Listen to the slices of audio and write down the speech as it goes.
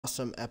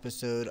Awesome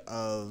episode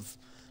of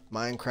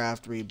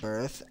Minecraft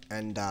Rebirth,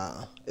 and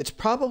it's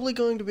probably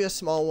going to be a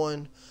small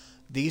one.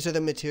 These are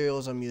the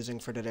materials I'm using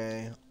for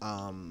today.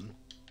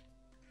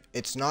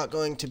 It's not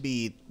going to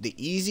be the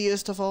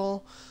easiest of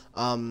all,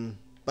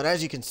 but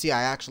as you can see,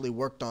 I actually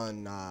worked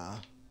on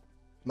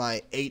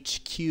my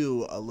HQ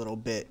a little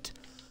bit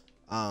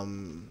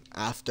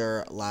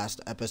after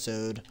last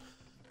episode.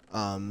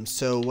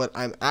 So what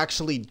I'm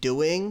actually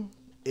doing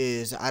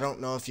is, I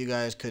don't know if you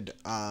guys could,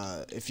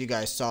 if you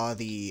guys saw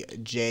the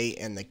J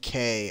and the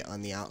K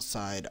on the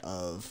outside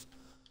of,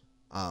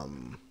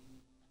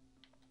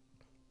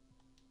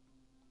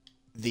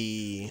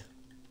 the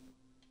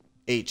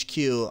HQ.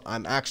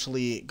 I'm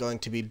actually going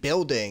to be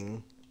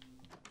building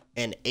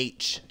an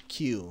HQ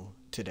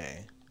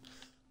today.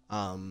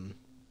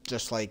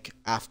 Just like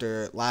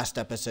after last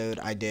episode,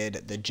 I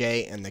did the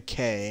J and the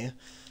K.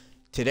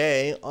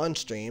 Today, on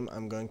stream,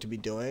 I'm going to be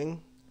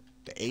doing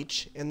the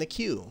H and the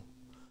Q.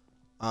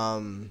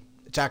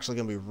 It's actually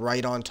going to be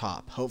right on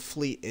top.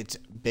 Hopefully it's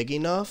big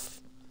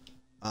enough,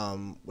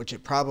 which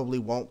it probably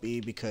won't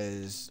be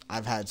because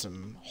I've had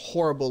some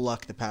horrible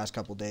luck the past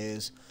couple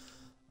days.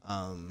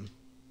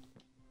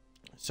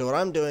 So what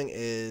I'm doing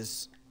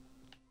is,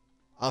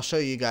 I'll show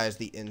you guys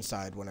the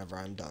inside whenever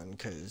I'm done,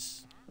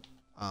 because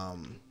I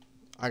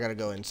gotta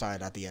go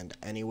inside at the end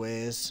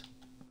anyways.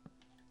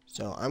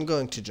 So I'm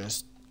going to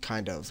just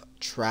kind of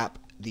trap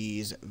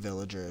these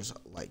villagers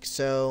like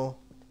so.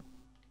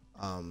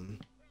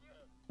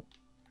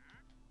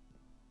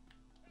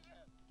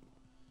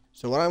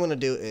 So what I'm going to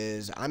do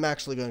is, I'm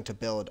actually going to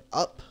build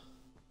up.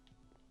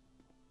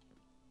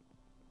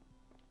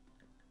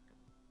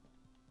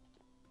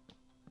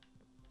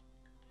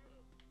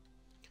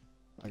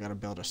 I got to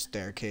build a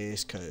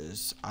staircase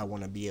because I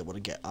want to be able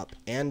to get up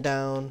and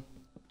down.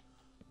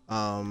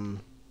 How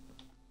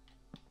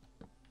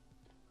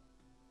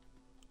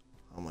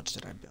much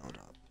did I build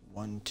up?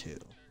 1, 2.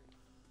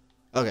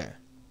 Okay,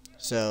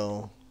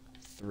 so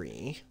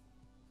 3.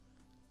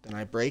 Then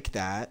I break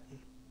that.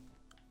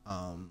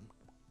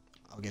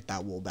 I'll get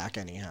that wool back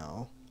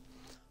anyhow.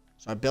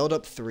 So I build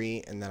up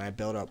 3, and then I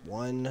build up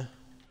 1,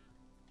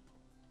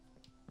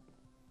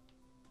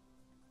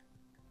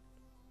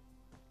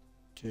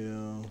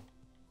 2.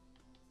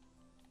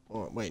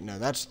 Or wait, no,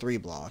 that's 3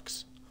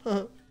 blocks.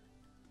 4.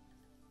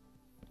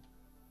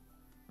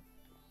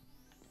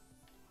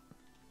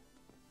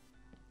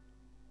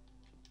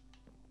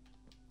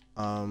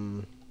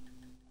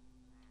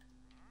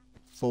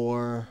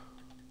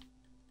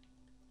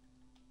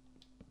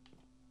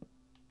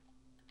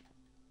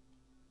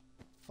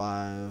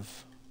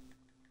 5.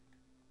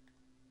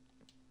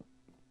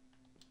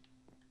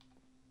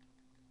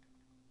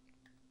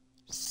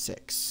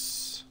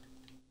 6.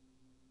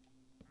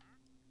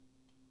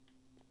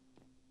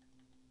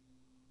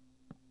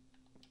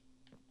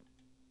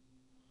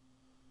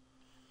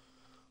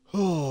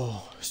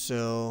 Oh,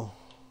 so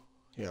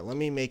yeah, let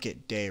me make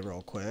it day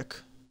real quick,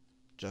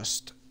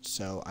 just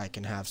so I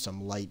can have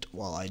some light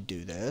while I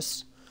do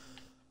this.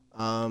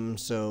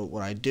 So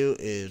what I do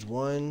is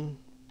 1,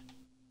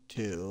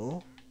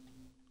 2,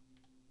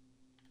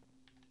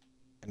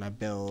 and I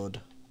build,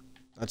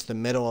 that's the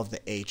middle of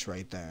the H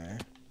right there.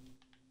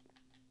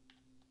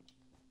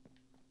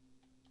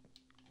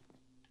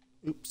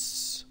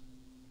 Oops.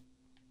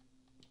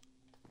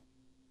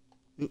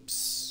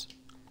 Oops.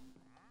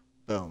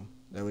 Boom.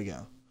 There we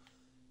go.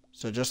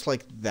 So just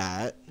like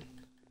that,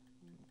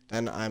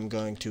 then I'm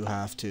going to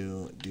have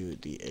to do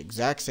the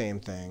exact same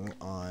thing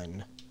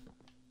on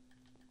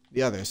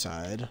the other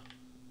side.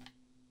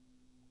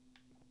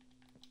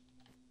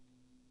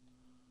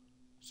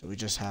 So we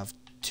just have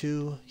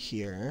 2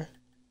 here,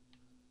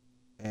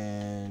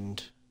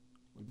 and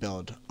we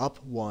build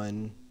up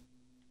 1,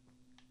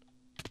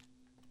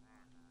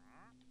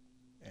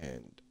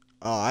 and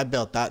oh, I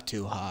built that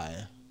too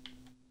high.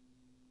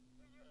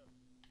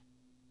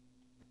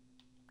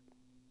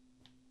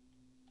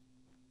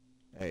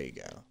 There you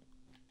go.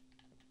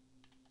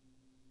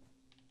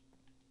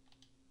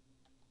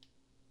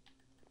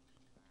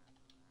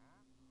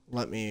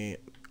 Let me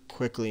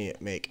quickly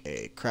make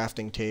a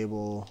crafting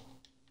table.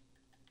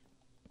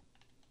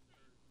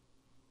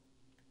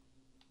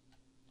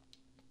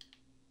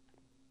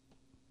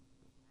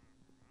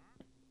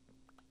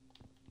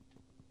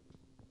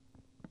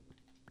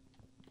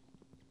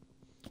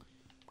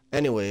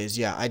 Anyways,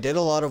 yeah, I did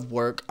a lot of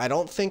work. I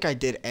don't think I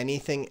did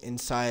anything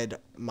inside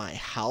my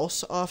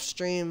house off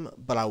stream,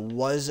 but I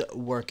was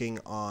working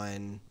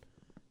on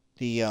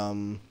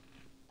the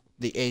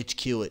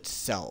HQ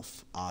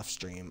itself off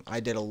stream.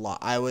 I did a lot.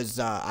 I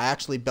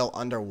actually built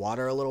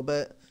underwater a little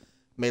bit,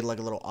 made like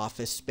a little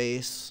office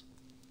space.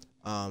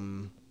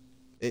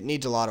 It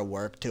needs a lot of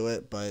work to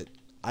it, but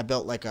I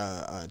built like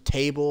a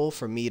table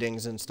for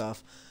meetings and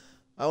stuff.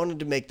 I wanted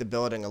to make the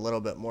building a little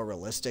bit more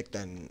realistic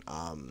than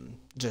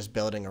just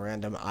building a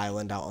random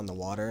island out on the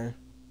water.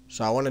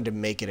 So I wanted to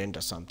make it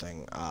into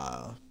something,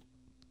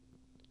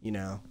 you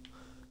know.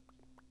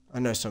 I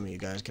know some of you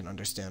guys can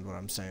understand what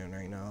I'm saying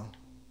right now.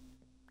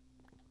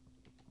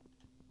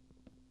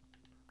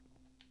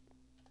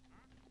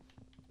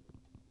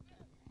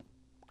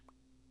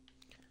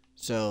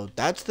 So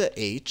that's the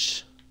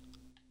H.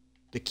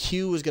 The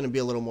Q is going to be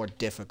a little more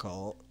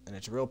difficult, and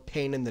it's a real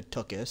pain in the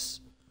tuchus.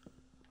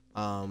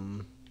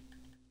 So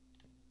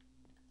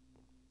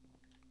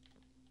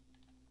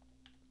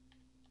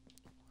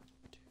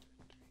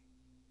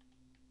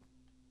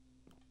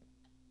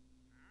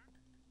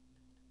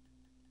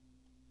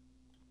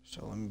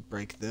let me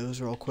break those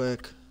real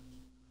quick.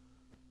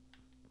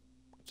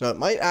 So it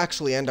might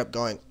actually end up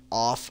going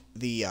off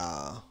the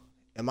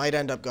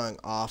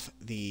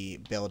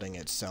building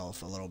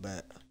itself a little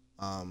bit.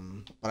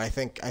 But I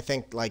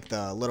think like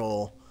the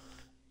little,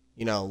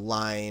 you know,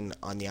 line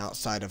on the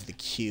outside of the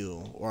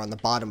queue or on the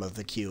bottom of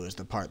the queue is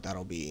the part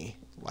that'll be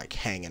like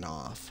hanging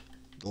off,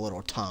 the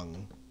little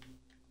tongue.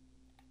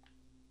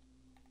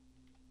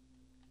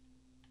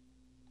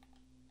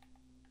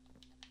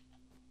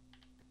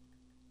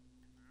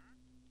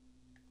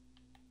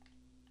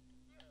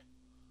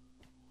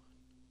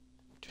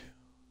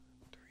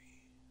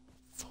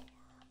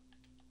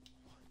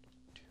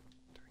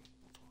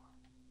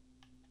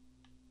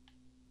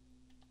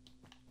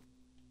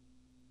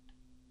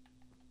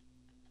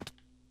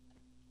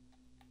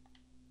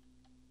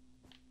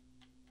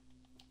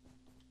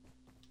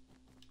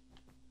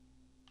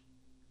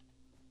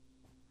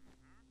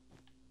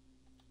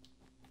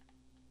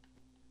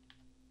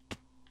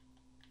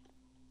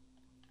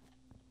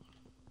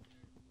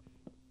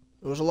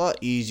 It was a lot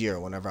easier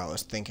whenever I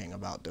was thinking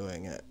about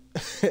doing it.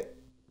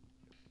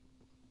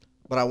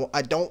 But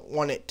I don't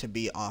want it to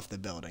be off the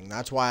building.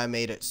 That's why I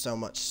made it so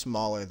much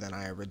smaller than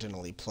I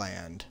originally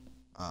planned.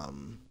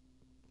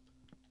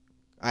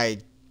 I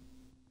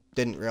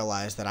didn't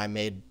realize that I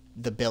made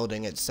the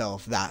building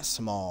itself that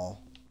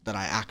small that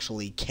I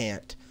actually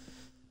can't.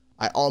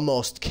 I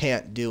almost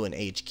can't do an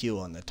HQ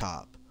on the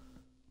top.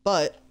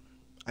 But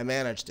I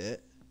managed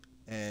it,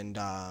 and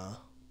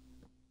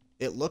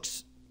it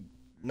looks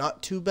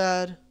not too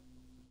bad,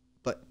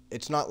 but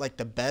it's not like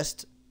the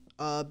best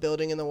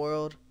building in the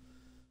world.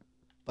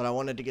 But I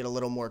wanted to get a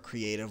little more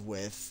creative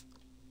with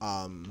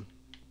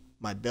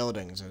my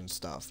buildings and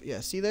stuff. Yeah,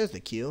 see, there's the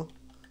queue.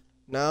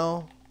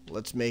 Now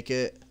let's make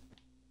it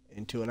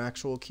into an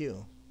actual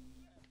queue.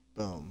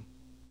 Boom.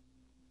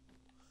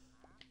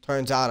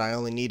 Turns out I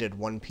only needed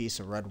one piece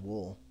of red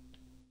wool.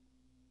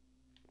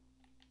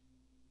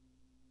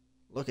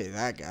 Look at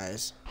that,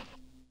 guys.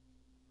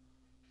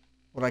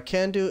 What I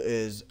can do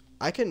is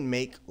I can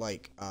make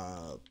like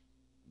a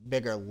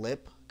bigger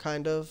lip,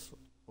 kind of,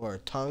 or a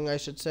tongue, I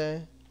should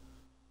say.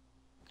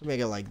 I can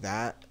make it like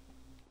that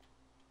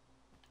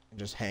and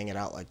just hang it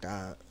out like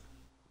that.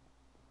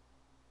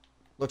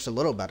 Looks a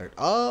little better.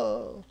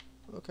 Oh,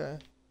 okay.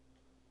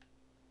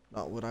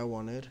 Not what I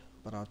wanted,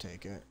 but I'll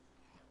take it.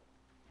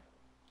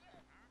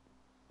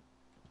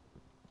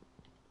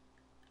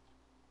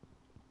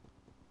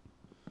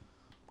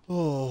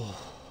 Oh.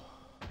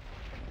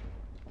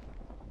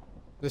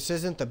 This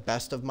isn't the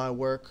best of my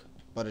work,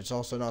 but it's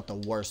also not the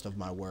worst of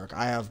my work.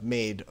 I have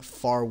made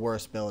far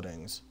worse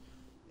buildings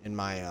in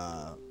my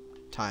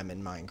time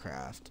in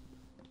Minecraft.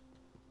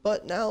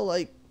 But now,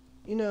 like,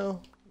 you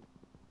know,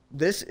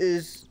 this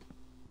is...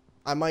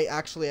 I might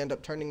actually end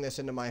up turning this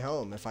into my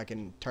home if I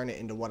can turn it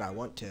into what I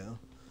want to.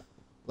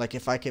 Like,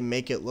 if I can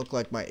make it look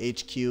like my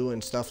HQ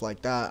and stuff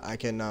like that, I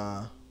can,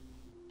 I'll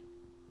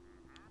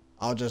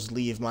just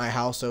leave my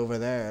house over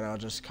there and I'll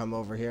just come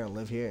over here and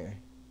live here.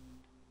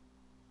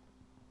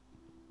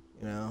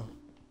 You know?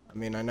 I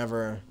mean, I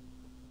never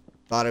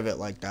thought of it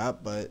like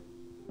that, but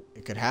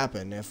it could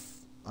happen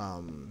if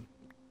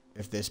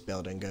this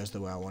building goes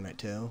the way I want it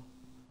to.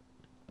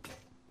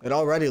 It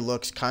already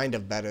looks kind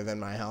of better than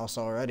my house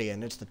already,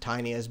 and it's the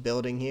tiniest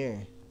building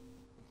here.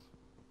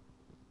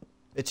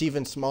 It's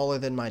even smaller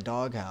than my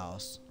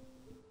doghouse.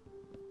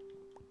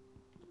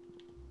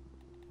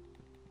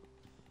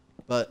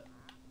 But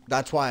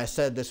that's why I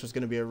said this was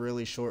going to be a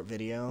really short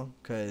video,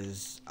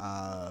 because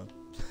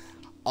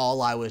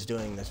all I was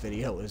doing in this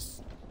video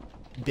was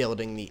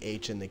building the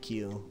H and the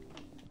Q.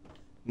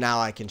 Now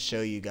I can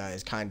show you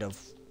guys kind of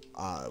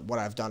what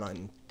I've done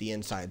on the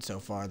inside so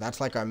far. That's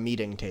like our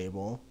meeting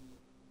table,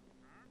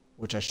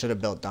 which I should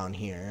have built down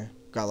here.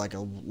 Got like a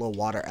little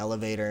water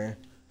elevator,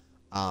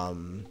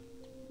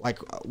 like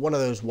one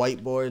of those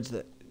whiteboards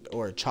that,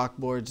 or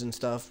chalkboards and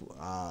stuff.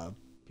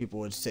 People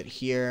would sit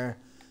here,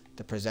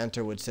 the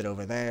presenter would sit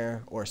over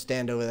there, or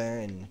stand over there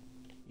and,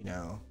 you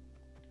know,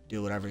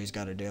 do whatever he's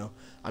got to do.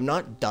 I'm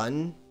not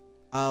done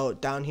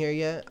down here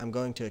yet. I'm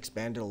going to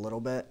expand it a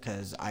little bit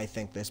because I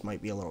think this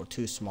might be a little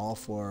too small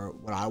for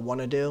what I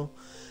want to do.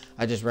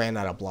 I just ran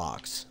out of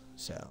blocks,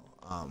 so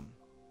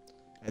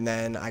and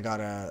then I got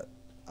a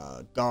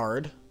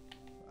guard,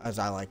 as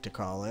I like to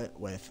call it,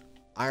 with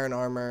iron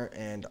armor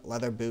and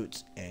leather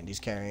boots, and he's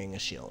carrying a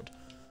shield.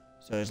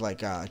 So he's like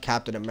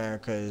Captain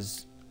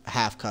America's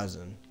half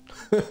cousin.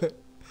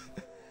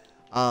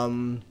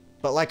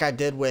 But like I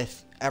did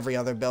with every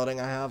other building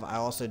I have, I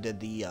also did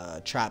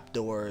the trap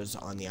doors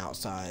on the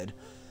outside,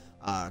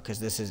 because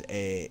this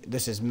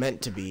is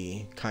meant to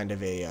be kind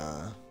of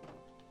a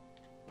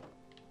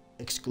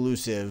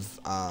exclusive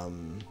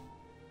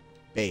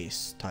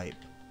base type.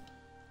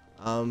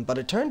 But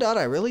it turned out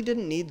I really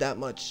didn't need that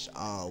much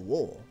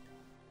wool.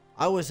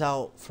 I was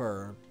out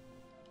for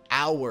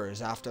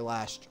hours after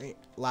last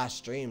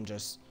stream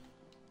just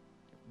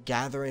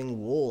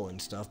gathering wool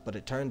and stuff, but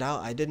it turned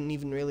out I didn't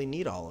even really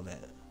need all of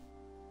it.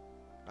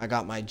 I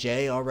got my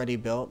J already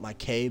built, my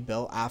K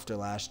built after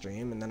last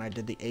stream, and then I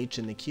did the H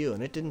and the Q,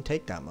 and it didn't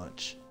take that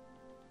much.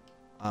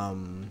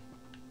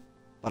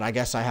 But I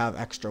guess I have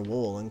extra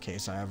wool in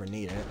case I ever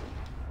need it,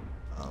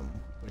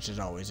 which is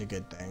always a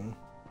good thing.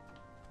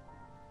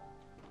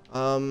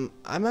 I'm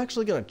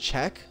actually gonna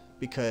check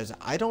because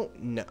I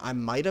don't know. I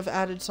might have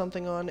added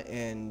something on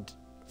and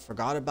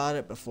forgot about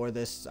it before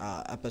this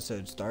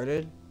episode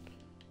started.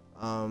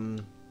 I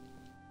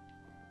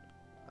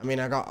mean,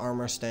 I got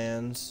armor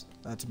stands.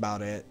 That's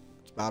about it.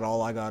 That's about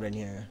all I got in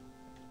here.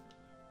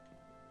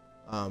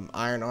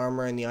 Iron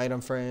armor in the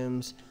item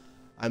frames.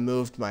 I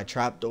moved my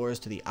trapdoors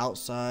to the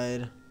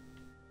outside.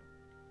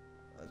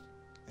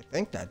 I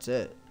think that's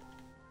it.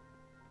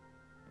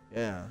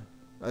 Yeah,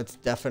 that's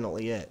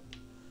definitely it.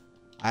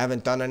 I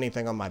haven't done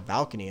anything on my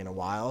balcony in a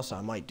while, so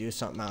I might do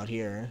something out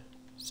here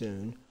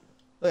soon.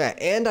 Look at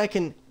that,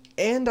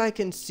 and I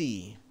can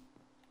see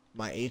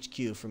my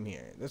HQ from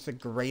here. That's the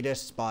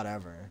greatest spot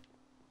ever.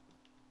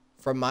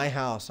 From my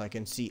house, I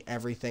can see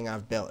everything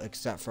I've built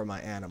except for my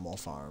animal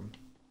farm.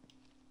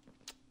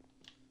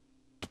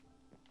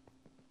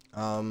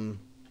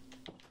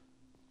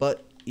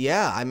 But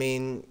yeah, I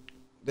mean,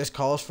 this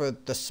calls for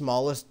the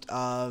smallest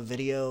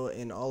video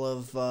in all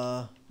of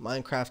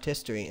Minecraft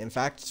history. In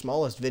fact,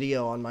 smallest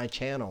video on my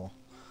channel.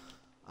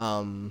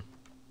 I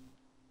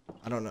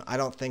don't know. I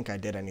don't think I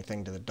did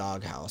anything to the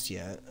doghouse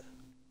yet.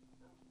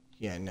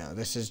 Yeah, no.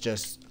 This is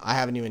just, I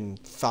haven't even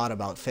thought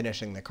about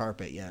finishing the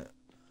carpet yet.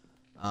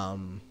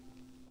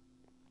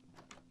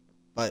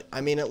 But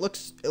I mean, it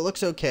looks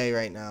okay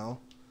right now.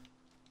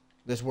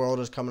 This world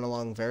is coming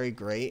along very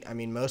great. I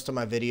mean, most of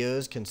my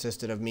videos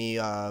consisted of me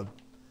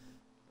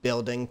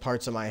building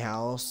parts of my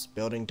house,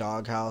 building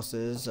dog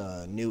houses,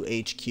 new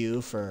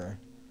HQ for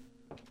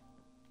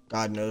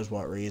God knows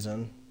what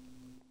reason.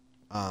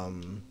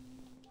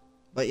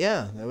 But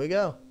yeah, there we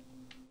go.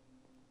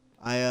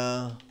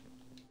 That's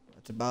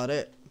about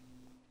it.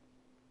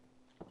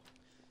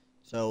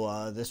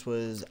 So this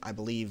was, I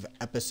believe,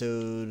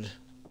 episode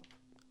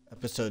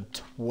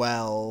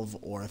 12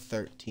 or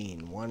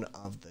 13, one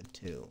of the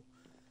two.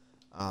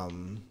 I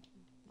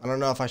don't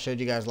know if I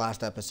showed you guys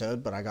last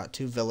episode, but I got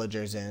 2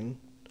 villagers in.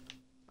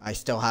 I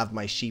still have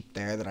my sheep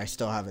there that I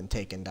still haven't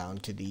taken down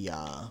to the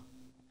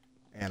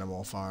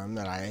animal farm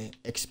that I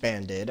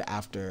expanded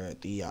after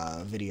the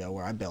video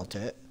where I built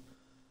it.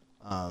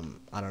 I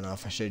don't know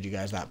if I showed you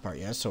guys that part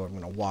yet, so I'm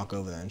going to walk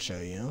over there and show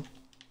you.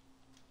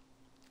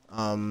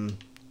 Come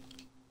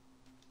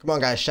on,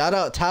 guys. Shout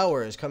out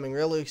Towers coming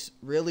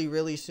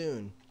really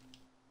soon.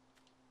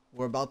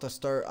 We're about to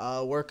start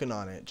working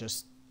on it.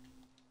 Just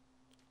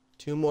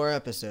 2 more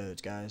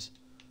episodes, guys.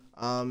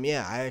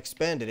 Yeah, I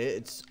expanded it.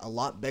 It's a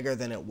lot bigger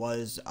than it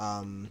was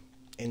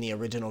in the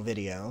original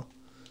video.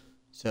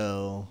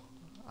 So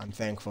I'm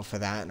thankful for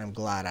that, and I'm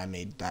glad I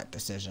made that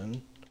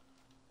decision.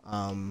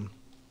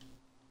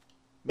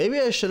 Maybe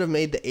I should have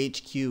made the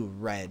HQ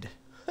red.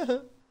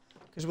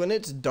 Because when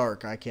it's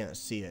dark, I can't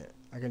see it.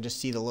 I can just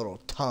see the little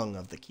tongue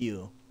of the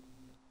Q.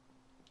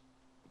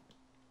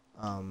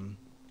 I'm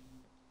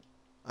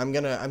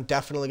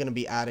definitely gonna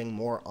be adding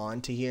more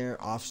onto here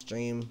off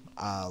stream,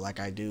 like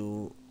I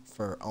do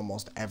for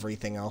almost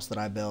everything else that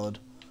I build.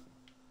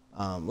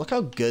 Look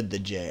how good the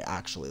J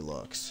actually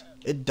looks.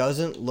 It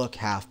doesn't look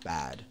half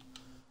bad.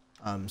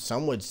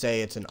 Some would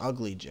say it's an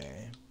ugly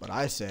J, but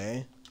I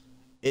say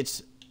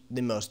it's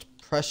the most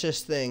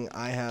precious thing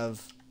I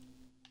have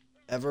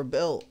ever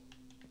built.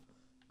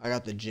 I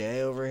got the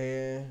J over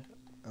here.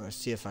 Let's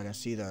see if I can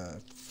see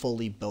the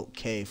fully built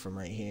K from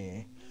right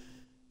here.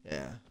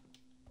 Yeah.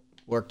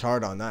 Worked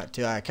hard on that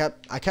too. I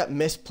kept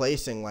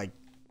misplacing like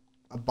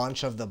a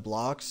bunch of the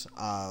blocks,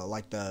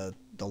 like the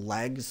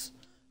legs.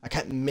 I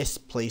kept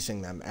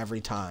misplacing them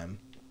every time.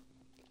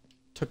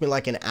 Took me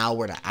like an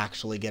hour to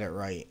actually get it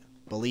right.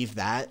 Believe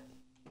that?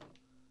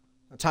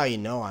 That's how you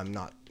know I'm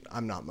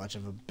not much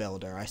of a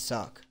builder. I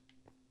suck.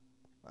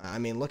 I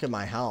mean, look at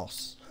my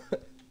house.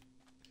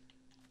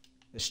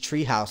 This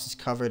tree house is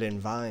covered in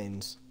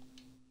vines.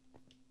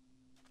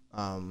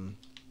 I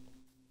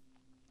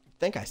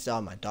think I still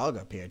have my dog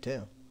up here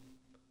too.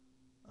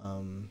 I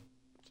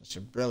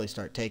should really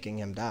start taking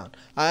him down.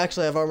 I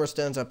actually have armor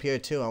stands up here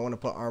too. I want to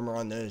put armor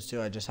on those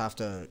too. I just have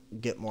to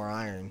get more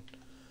iron.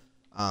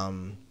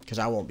 Because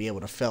I won't be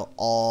able to fill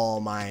all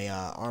my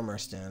armor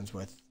stands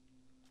with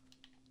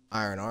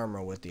iron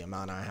armor with the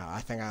amount I have.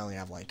 I think I only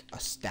have like a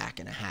stack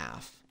and a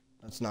half.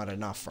 That's not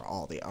enough for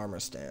all the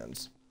armor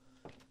stands.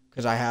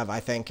 Because I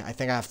think I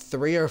have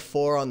 3 or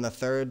 4 on the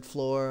 3rd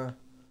floor.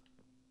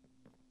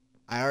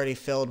 I already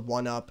filled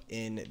 1 up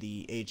in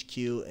the HQ,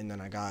 and then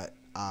I got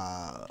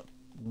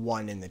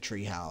 1 in the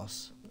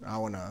treehouse.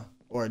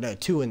 No,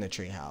 2 in the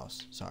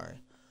treehouse. Sorry.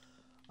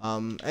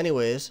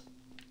 Anyways,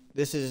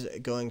 this is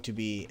going to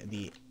be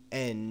the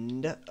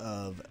end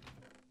of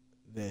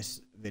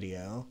this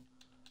video.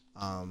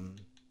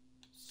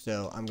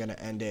 So I'm gonna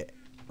end it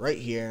right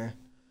here.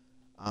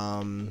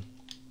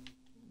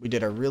 We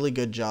did a really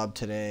good job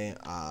today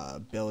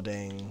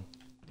building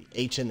the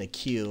H and the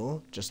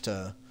Q, just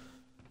to,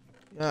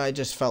 I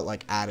just felt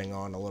like adding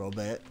on a little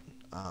bit,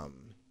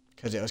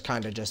 because it was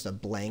kind of just a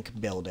blank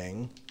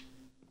building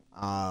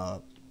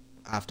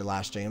after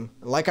last stream.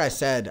 Like I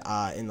said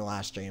in the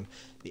last stream,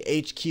 the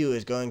HQ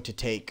is going to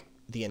take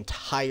the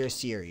entire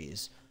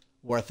series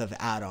worth of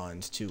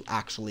add-ons to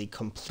actually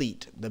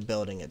complete the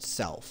building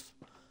itself.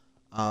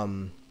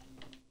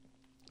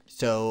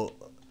 So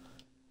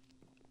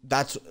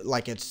that's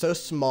like, it's so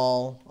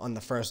small on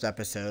the first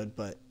episode,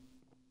 but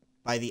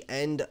by the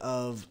end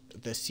of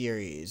the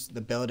series,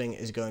 the building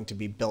is going to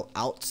be built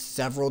out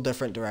several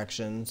different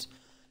directions.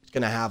 It's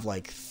going to have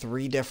like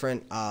three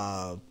different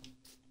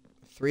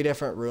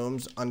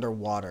rooms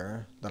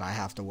underwater that I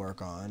have to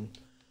work on.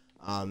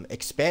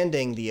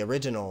 Expanding the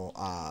original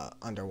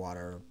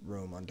underwater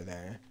room under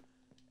there.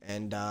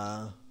 And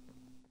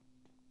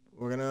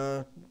we're going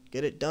to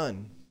get it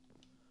done.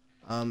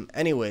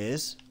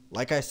 Anyways,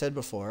 like I said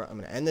before, I'm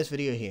going to end this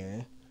video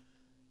here.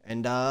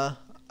 And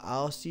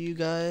I'll see you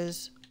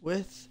guys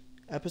with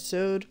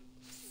episode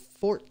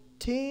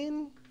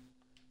 14.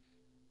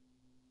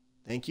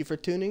 Thank you for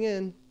tuning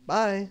in.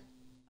 Bye.